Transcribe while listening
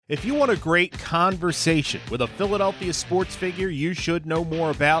If you want a great conversation with a Philadelphia sports figure you should know more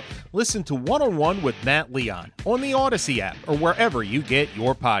about, listen to One-on-One with Matt Leon on the Odyssey app or wherever you get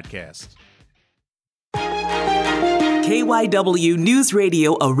your podcasts. KYW News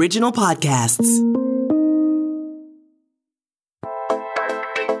Radio original podcasts.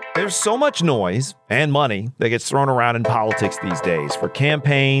 There's so much noise and money that gets thrown around in politics these days for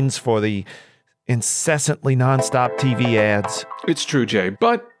campaigns, for the incessantly nonstop TV ads. It's true, Jay,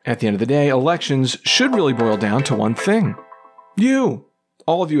 but at the end of the day, elections should really boil down to one thing. You.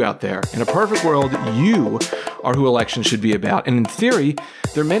 All of you out there. In a perfect world, you are who elections should be about. And in theory,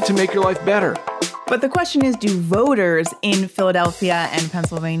 they're meant to make your life better. But the question is, do voters in Philadelphia and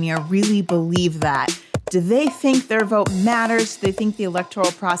Pennsylvania really believe that? Do they think their vote matters? Do they think the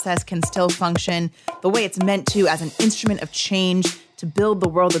electoral process can still function the way it's meant to as an instrument of change to build the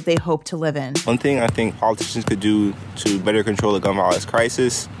world that they hope to live in? One thing I think politicians could do to better control the gun violence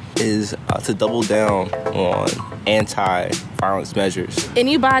crisis is to double down on anti-violence measures.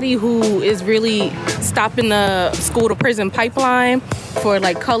 Anybody who is really stopping the school-to-prison pipeline for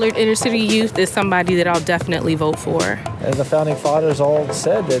colored inner-city youth is somebody that I'll definitely vote for. As the founding fathers all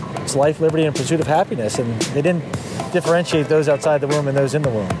said, that it's life, liberty, and pursuit of happiness, and they didn't differentiate those outside the womb and those in the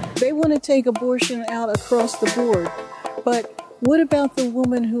womb. They want to take abortion out across the board, but what about the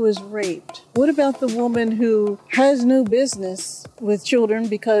woman who is raped? What about the woman who has no business with children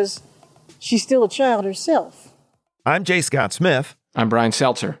because she's still a child herself? I'm Jay Scott Smith. I'm Brian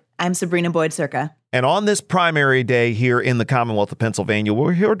Seltzer. I'm Sabrina Boyd-Circa. And on this primary day here in the Commonwealth of Pennsylvania, we'll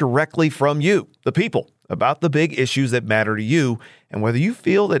hear directly from you, the people, about the big issues that matter to you and whether you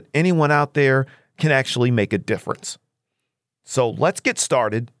feel that anyone out there can actually make a difference. So let's get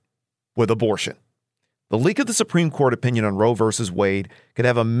started with abortion. The leak of the Supreme Court opinion on Roe v. Wade could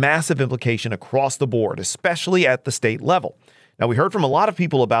have a massive implication across the board, especially at the state level. Now, we heard from a lot of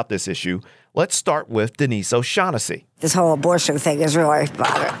people about this issue. Let's start with Denise O'Shaughnessy. This whole abortion thing is really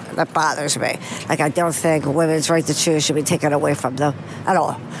that bothers me. I don't think women's right to choose should be taken away from them at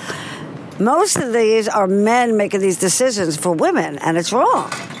all. Most of these are men making these decisions for women, and it's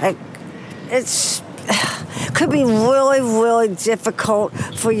wrong. It's could be really, really difficult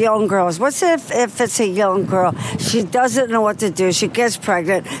for young girls. What's if it's a young girl? She doesn't know what to do. She gets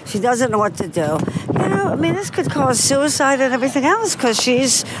pregnant. She doesn't know what to do. This could cause suicide and everything else because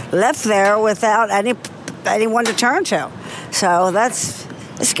she's left there without anyone to turn to. So it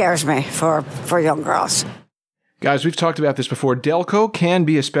scares me for young girls. Guys, we've talked about this before. Delco can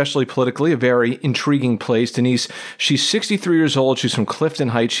be, especially politically, a very intriguing place. Denise, she's 63 years old. She's from Clifton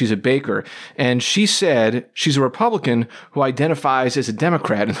Heights. She's a baker. And she said she's a Republican who identifies as a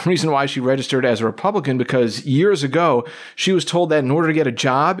Democrat. And the reason why she registered as a Republican, because years ago, she was told that in order to get a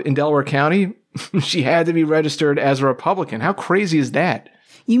job in Delaware County, she had to be registered as a Republican. How crazy is that?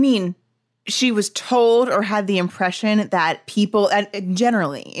 You mean she was told or had the impression that people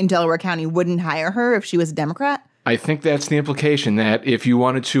generally in Delaware County wouldn't hire her if she was a Democrat? I think that's the implication, that if you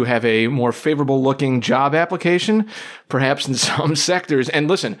wanted to have a more favorable looking job application, perhaps in some sectors, and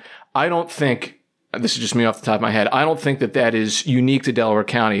listen, I don't think, this is just me off the top of my head, I don't think that is unique to Delaware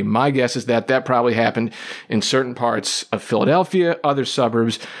County. My guess is that probably happened in certain parts of Philadelphia, other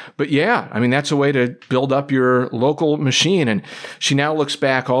suburbs. But yeah, that's a way to build up your local machine. And she now looks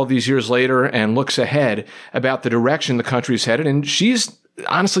back all these years later and looks ahead about the direction the country is headed. And she's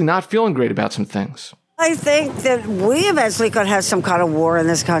honestly not feeling great about some things. I think that we eventually could have some kind of war in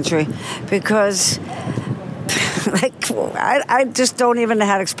this country because I just don't even know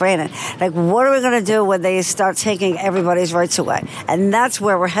how to explain it. What are we going to do when they start taking everybody's rights away? And that's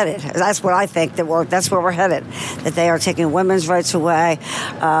where we're headed. That's what I think that's where we're headed. That they are taking women's rights away,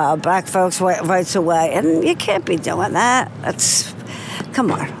 black folks' rights away, and you can't be doing that.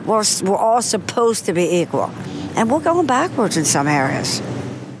 Come on. We're all supposed to be equal, and we're going backwards in some areas.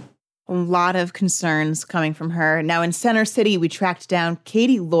 A lot of concerns coming from her. Now in Center City, we tracked down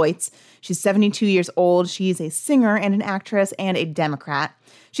Katie Loitz. She's 72 years old. She's a singer and an actress and a Democrat.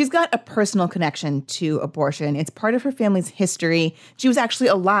 She's got a personal connection to abortion. It's part of her family's history. She was actually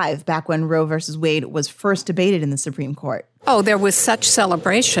alive back when Roe versus Wade was first debated in the Supreme Court. Oh, there was such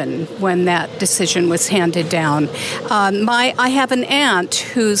celebration when that decision was handed down. I have an aunt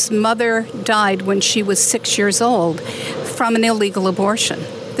whose mother died when she was 6 years old from an illegal abortion.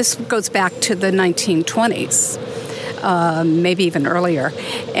 This goes back to the 1920s, maybe even earlier.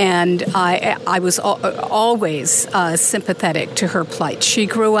 And I was always sympathetic to her plight. She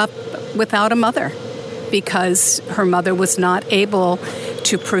grew up without a mother because her mother was not able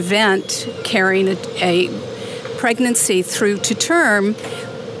to prevent carrying a pregnancy through to term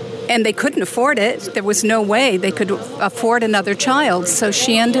And they couldn't afford it. There was no way they could afford another child, so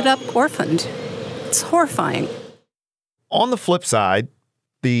she ended up orphaned. It's horrifying. On the flip side,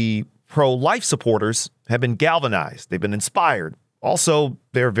 the pro-life supporters have been galvanized. They've been inspired. Also,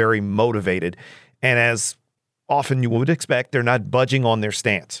 they're very motivated. And as often you would expect, they're not budging on their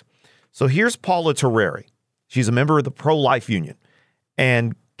stance. So here's Paula Terreri. She's a member of the pro-life union.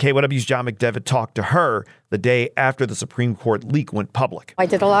 And KYW's John McDevitt talked to her the day after the Supreme Court leak went public. I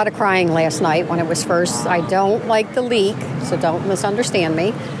did a lot of crying last night when it was first. I don't like the leak, so don't misunderstand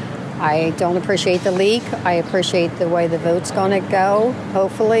me. I don't appreciate the leak. I appreciate the way the vote's going to go,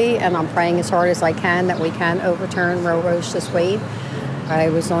 hopefully, and I'm praying as hard as I can that we can overturn Roe v. Wade. I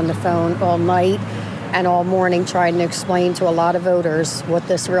was on the phone all night and all morning trying to explain to a lot of voters what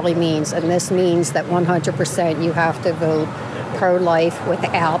this really means, and this means that 100% you have to vote pro-life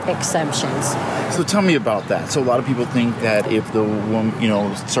without exemptions. So tell me about that. So a lot of people think that if the woman,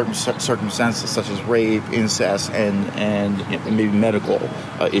 certain circumstances such as rape, incest, and maybe medical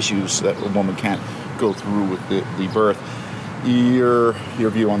issues that a woman can't go through with the birth. Your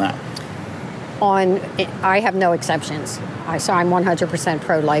view on that? I have no exceptions. So I'm 100%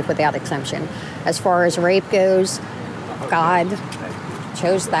 pro-life without exemption. As far as rape goes, God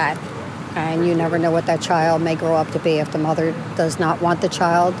chose that. And you never know what that child may grow up to be if the mother does not want the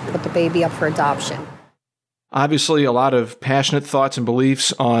child, put the baby up for adoption. Obviously, a lot of passionate thoughts and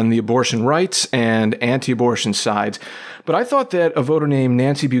beliefs on the abortion rights and anti-abortion sides. But I thought that a voter named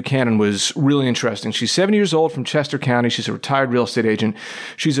Nancy Buchanan was really interesting. She's 70 years old from Chester County. She's a retired real estate agent.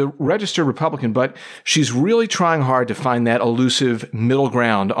 She's a registered Republican, but she's really trying hard to find that elusive middle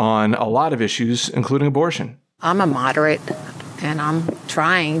ground on a lot of issues, including abortion. I'm a moderate, and I'm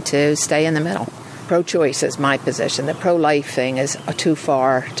trying to stay in the middle. Pro-choice is my position. The pro-life thing is too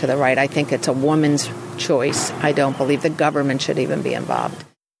far to the right. I think it's a woman's choice. I don't believe the government should even be involved.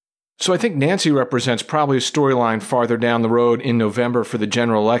 So I think Nancy represents probably a storyline farther down the road in November for the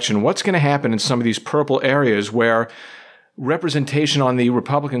general election. What's going to happen in some of these purple areas where representation on the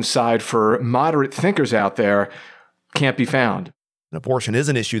Republican side for moderate thinkers out there can't be found? Abortion is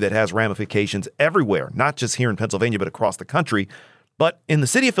an issue that has ramifications everywhere, not just here in Pennsylvania, but across the country. But in the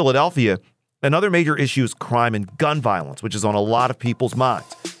city of Philadelphia, another major issue is crime and gun violence, which is on a lot of people's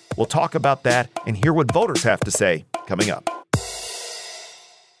minds. We'll talk about that and hear what voters have to say coming up.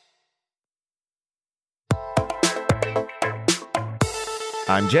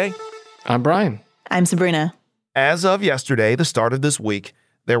 I'm Jay. I'm Brian. I'm Sabrina. As of yesterday, the start of this week,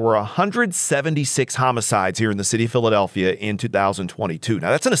 there were 176 homicides here in the city of Philadelphia in 2022. Now,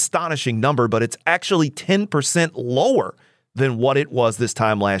 that's an astonishing number, but it's actually 10% lower than what it was this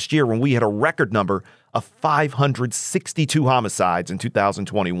time last year when we had a record number of 562 homicides in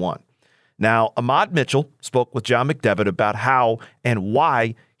 2021. Now, Ahmad Mitchell spoke with John McDevitt about how and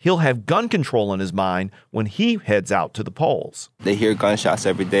why he'll have gun control in his mind when he heads out to the polls. They hear gunshots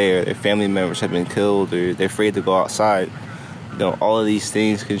every day, or their family members have been killed, or they're afraid to go outside. All of these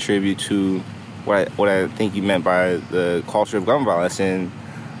things contribute to what I think you meant by the culture of gun violence. And,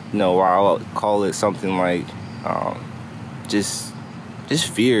 while I'll call it something like just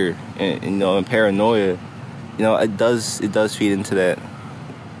fear and paranoia, it does feed into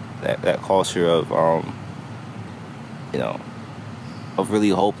that culture of of really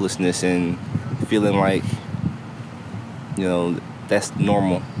hopelessness and feeling like that's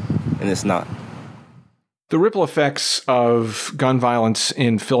normal, and it's not. The ripple effects of gun violence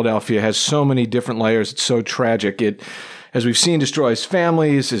in Philadelphia has so many different layers. It's so tragic. It, as we've seen, destroys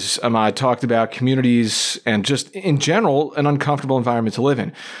families, as Ahmad talked about, communities, and just in general, an uncomfortable environment to live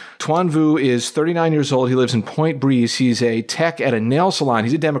in. Tuan Vu is 39 years old. He lives in Point Breeze. He's a tech at a nail salon.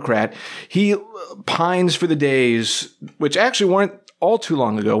 He's a Democrat. He pines for the days, which actually weren't all too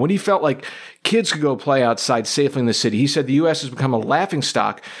long ago, when he felt like kids could go play outside safely in the city. He said the U.S. has become a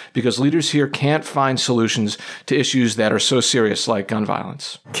laughingstock because leaders here can't find solutions to issues that are so serious like gun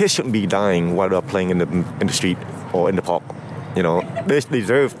violence. Kids shouldn't be dying while they're playing in the street or in the park. They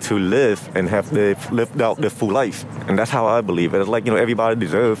deserve to live and they've lived out their full life. And that's how I believe it. It's like, everybody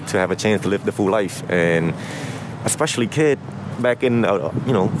deserves to have a chance to live the full life. And especially kid, back in,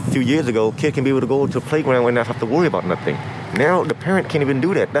 a few years ago, kid can be able to go to the playground and not have to worry about nothing. Now the parent can't even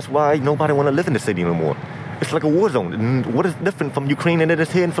do that. That's why nobody want to live in the city no more. It's like a war zone. And what is different from Ukraine and it is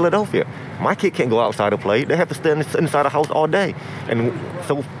here in Philadelphia? My kid can't go outside to play. They have to stay inside the house all day. And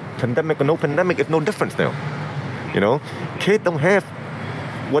so pandemic or no pandemic, it's no difference now. Kids don't have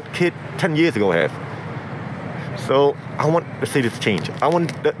what kid 10 years ago have. So I want the city to change. I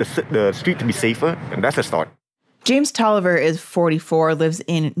want the street to be safer, and that's a start. James Tolliver is 44, lives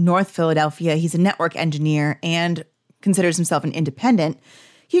in North Philadelphia. He's a network engineer and considers himself an independent.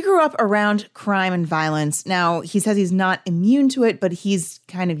 He grew up around crime and violence. Now, he says he's not immune to it, but he's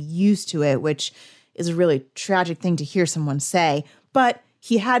kind of used to it, which is a really tragic thing to hear someone say. But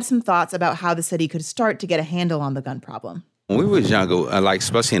he had some thoughts about how the city could start to get a handle on the gun problem. When we was younger, like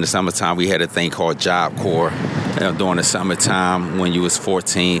especially in the summertime, we had a thing called Job Corps. During the summertime, when you was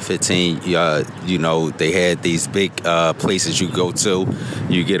 14, 15, they had these big places you go to.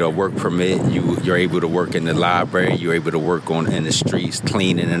 You get a work permit. You're able to work in the library. You're able to work in the streets,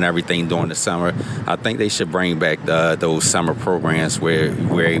 cleaning and everything during the summer. I think they should bring back those summer programs where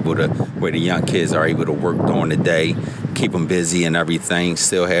where the young kids are able to work during the day, keep them busy and everything.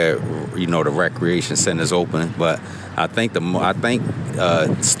 Still have the recreation centers open, but I think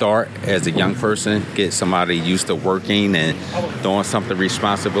start as a young person, get somebody used to working and doing something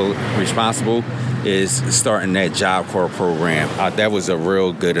responsible is starting that Job Corps program. That was a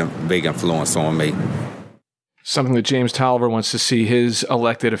real good and big influence on me. Something that James Tolliver wants to see his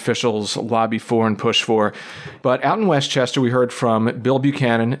elected officials lobby for and push for. But out in Westchester, we heard from Bill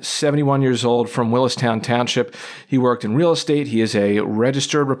Buchanan, 71 years old, from Willistown Township. He worked in real estate. He is a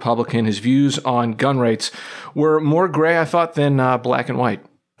registered Republican. His views on gun rates were more gray, I thought, than black and white.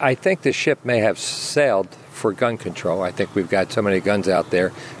 I think the ship may have sailed for gun control. I think we've got so many guns out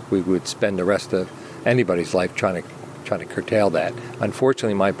there, we would spend the rest of anybody's life trying to curtail that.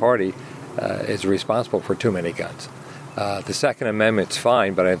 Unfortunately, my party is responsible for too many guns. The Second Amendment's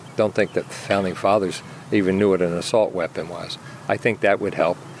fine, but I don't think that the Founding Fathers even knew what an assault weapon was. I think that would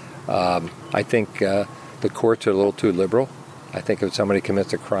help. I think the courts are a little too liberal. I think if somebody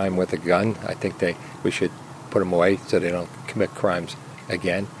commits a crime with a gun, I think we should put them away so they don't commit crimes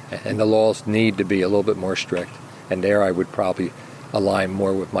again. And the laws need to be a little bit more strict. And there I would probably align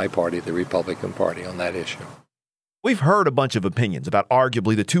more with my party, the Republican Party, on that issue. We've heard a bunch of opinions about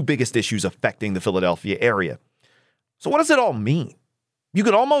arguably the two biggest issues affecting the Philadelphia area. So what does it all mean? You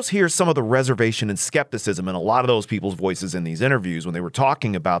could almost hear some of the reservation and skepticism in a lot of those people's voices in these interviews when they were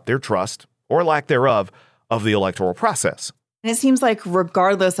talking about their trust, or lack thereof, of the electoral process. And it seems like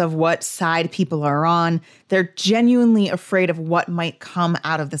regardless of what side people are on, they're genuinely afraid of what might come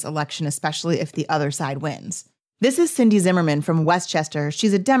out of this election, especially if the other side wins. This is Cindy Zimmerman from Westchester.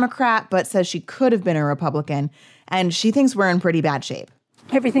 She's a Democrat, but says she could have been a Republican, and she thinks we're in pretty bad shape.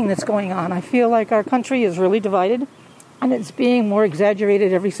 Everything that's going on, I feel like our country is really divided, and it's being more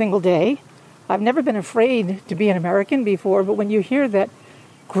exaggerated every single day. I've never been afraid to be an American before, but when you hear that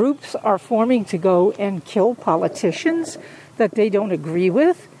groups are forming to go and kill politicians that they don't agree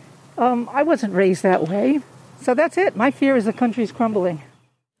with, I wasn't raised that way. So that's it. My fear is the country's crumbling.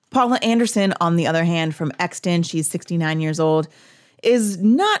 Paula Anderson, on the other hand, from Exton, she's 69 years old, is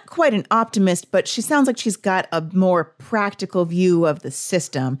not quite an optimist, but she sounds like she's got a more practical view of the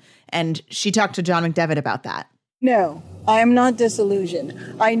system. And she talked to John McDevitt about that. No, I am not disillusioned.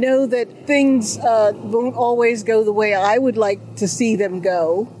 I know that things won't always go the way I would like to see them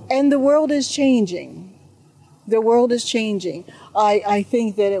go. And the world is changing. The world is changing. I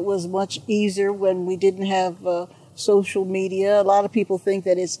think that it was much easier when we didn't have social media. A lot of people think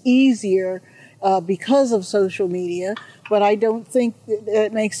that it's easier because of social media, but I don't think that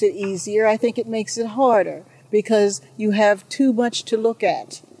it makes it easier. I think it makes it harder because you have too much to look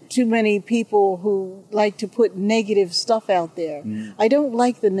at. Too many people who like to put negative stuff out there. I don't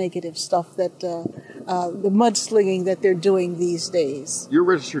like the negative stuff that the mudslinging that they're doing these days. You're a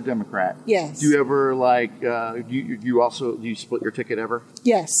registered Democrat. Yes. Do you ever do you split your ticket ever?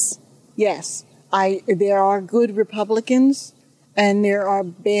 Yes. There are good Republicans and there are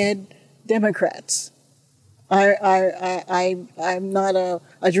bad Democrats. I'm not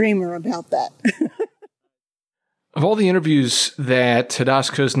a dreamer about that. Of all the interviews that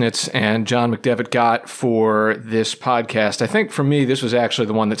Hadas Kuznets and John McDevitt got for this podcast, I think for me, this was actually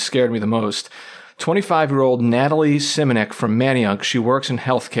the one that scared me the most. 25-year-old Natalie Simonek from Manayunk. She works in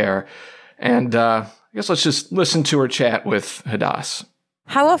healthcare. And I guess let's just listen to her chat with Hadas.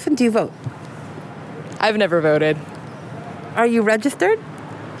 How often do you vote? I've never voted. Are you registered?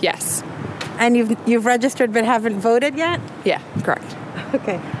 Yes. And you've registered but haven't voted yet? Yeah, correct.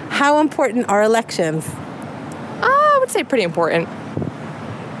 Okay. How important are elections? I would say pretty important.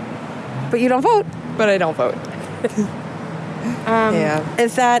 But you don't vote? But I don't vote. Yeah.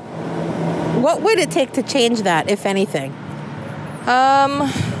 Is that... What would it take to change that, if anything? I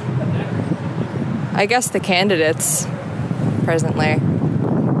guess the candidates presently.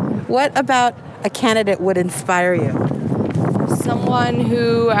 What about a candidate would inspire you? Someone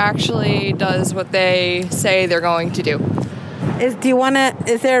who actually does what they say they're going to do. Is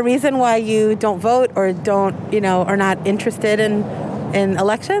there a reason why you don't vote or are not interested in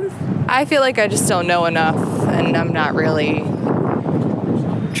elections? I feel like I just don't know enough, and I'm not really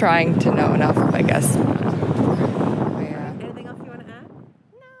trying to know enough, I guess.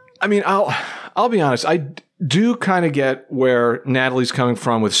 I mean, I'll be honest. I do kind of get where Natalie's coming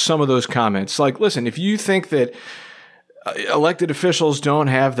from with some of those comments. Like, listen, if you think that elected officials don't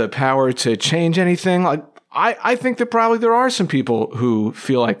have the power to change anything, like I think that probably there are some people who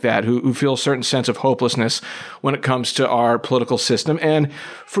feel like that, who feel a certain sense of hopelessness when it comes to our political system, and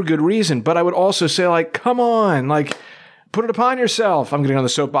for good reason. But I would also say, like, come on, like, put it upon yourself. I'm getting on the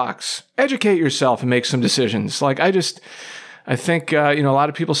soapbox. Educate yourself and make some decisions. Like, I think, a lot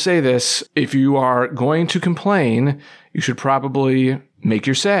of people say this. If you are going to complain, you should probably make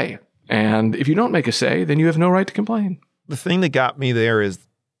your say. And if you don't make a say, then you have no right to complain. The thing that got me there is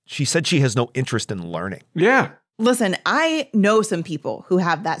she said she has no interest in learning. Yeah. Listen, I know some people who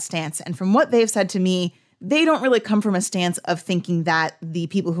have that stance. And from what they've said to me, they don't really come from a stance of thinking that the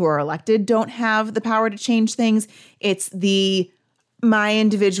people who are elected don't have the power to change things. It's the my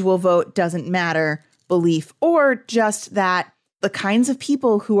individual vote doesn't matter belief, or just that the kinds of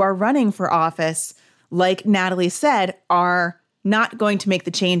people who are running for office, like Natalie said, are not going to make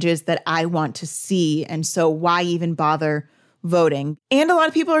the changes that I want to see. And so why even bother voting? And a lot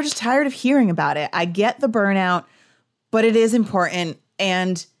of people are just tired of hearing about it. I get the burnout, but it is important.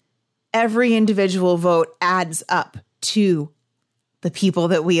 And every individual vote adds up to the people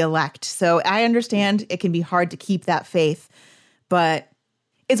that we elect. So I understand it can be hard to keep that faith, but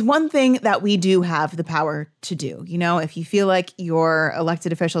it's one thing that we do have the power to do. You know, if you feel like your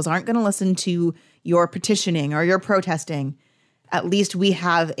elected officials aren't going to listen to your petitioning or your protesting, at least we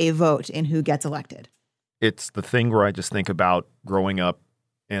have a vote in who gets elected. It's the thing where I just think about growing up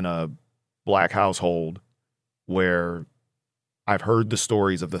in a black household where I've heard the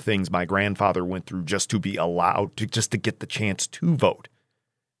stories of the things my grandfather went through just to be allowed to, just to get the chance to vote.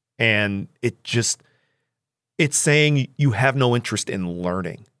 And it's saying you have no interest in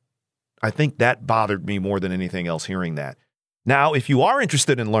learning. I think that bothered me more than anything else hearing that. Now, if you are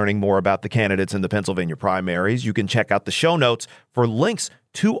interested in learning more about the candidates in the Pennsylvania primaries, you can check out the show notes for links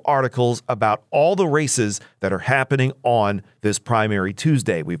to articles about all the races that are happening on this primary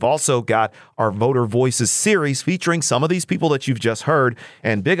Tuesday. We've also got our Voter Voices series featuring some of these people that you've just heard.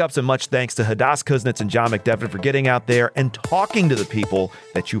 And big ups and much thanks to Hadass Kuznets and John McDevitt for getting out there and talking to the people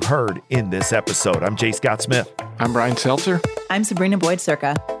that you heard in this episode. I'm J. Scott Smith. I'm Brian Seltzer. I'm Sabrina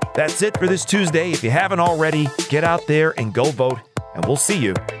Boyd-Circa. That's it for this Tuesday. If you haven't already, get out there and go vote, and we'll see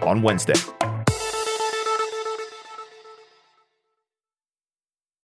you on Wednesday.